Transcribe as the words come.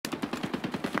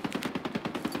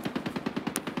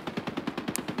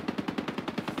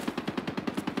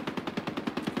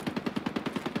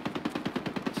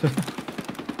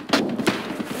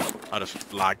I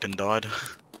just lagged and died.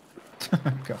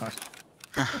 God.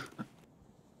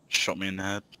 Shot me in the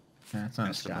head. Yeah, it's not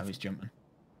a scav, he's jumping.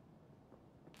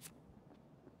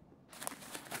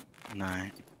 No.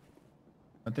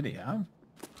 What did he have?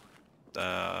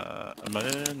 No,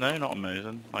 not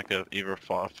amazing. Like either a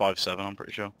 5.7, I'm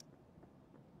pretty sure.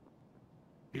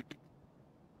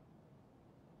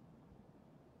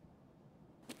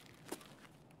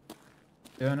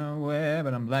 Don't know where,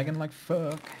 but I'm lagging like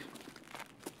fuck.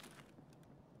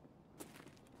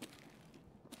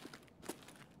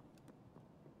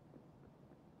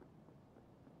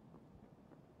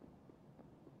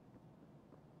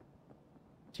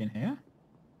 Is he in here?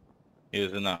 He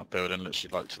was in that building,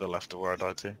 literally like to the left of where I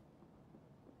died to. There's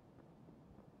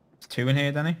two in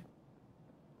here, Danny.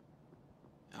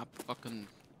 Yeah,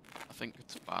 I think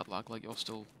it's bad lag, like you're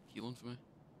still healing for me.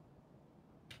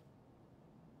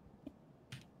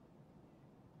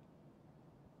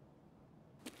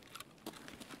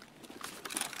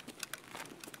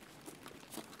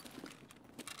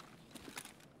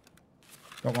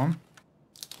 Got one.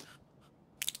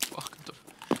 Fuck,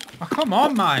 Oh, come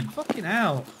on, man. Fucking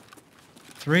hell.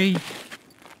 3.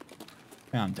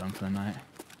 Yeah, I'm done for the night.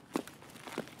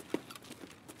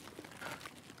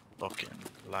 Fucking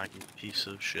laggy piece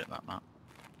of shit, that map.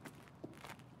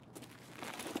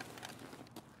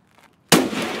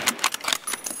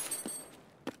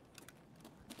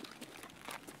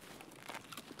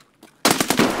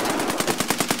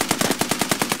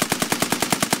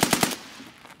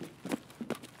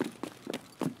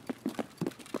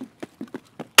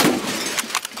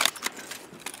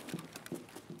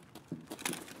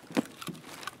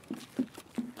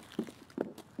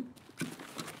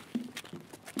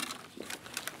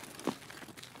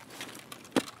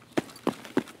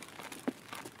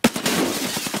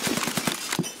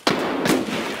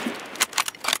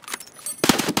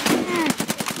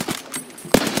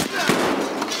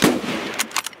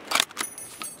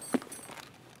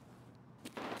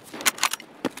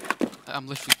 I'm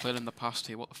literally playing in the past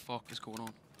here, what the fuck is going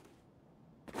on?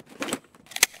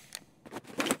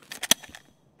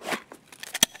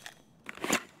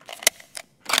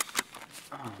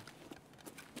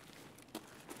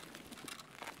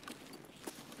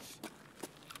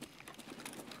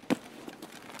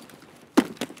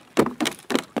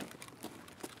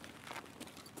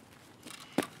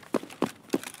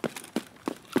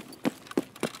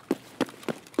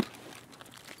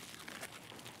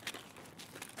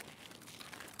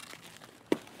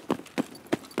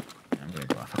 I'm gonna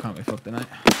go off. I can't be fucked tonight.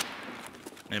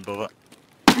 Me above it.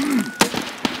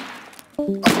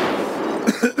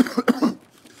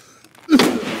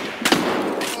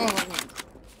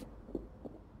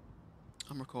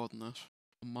 I'm recording this.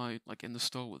 On my, like, in the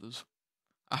store with us.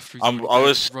 After he's I already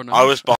was run I was off.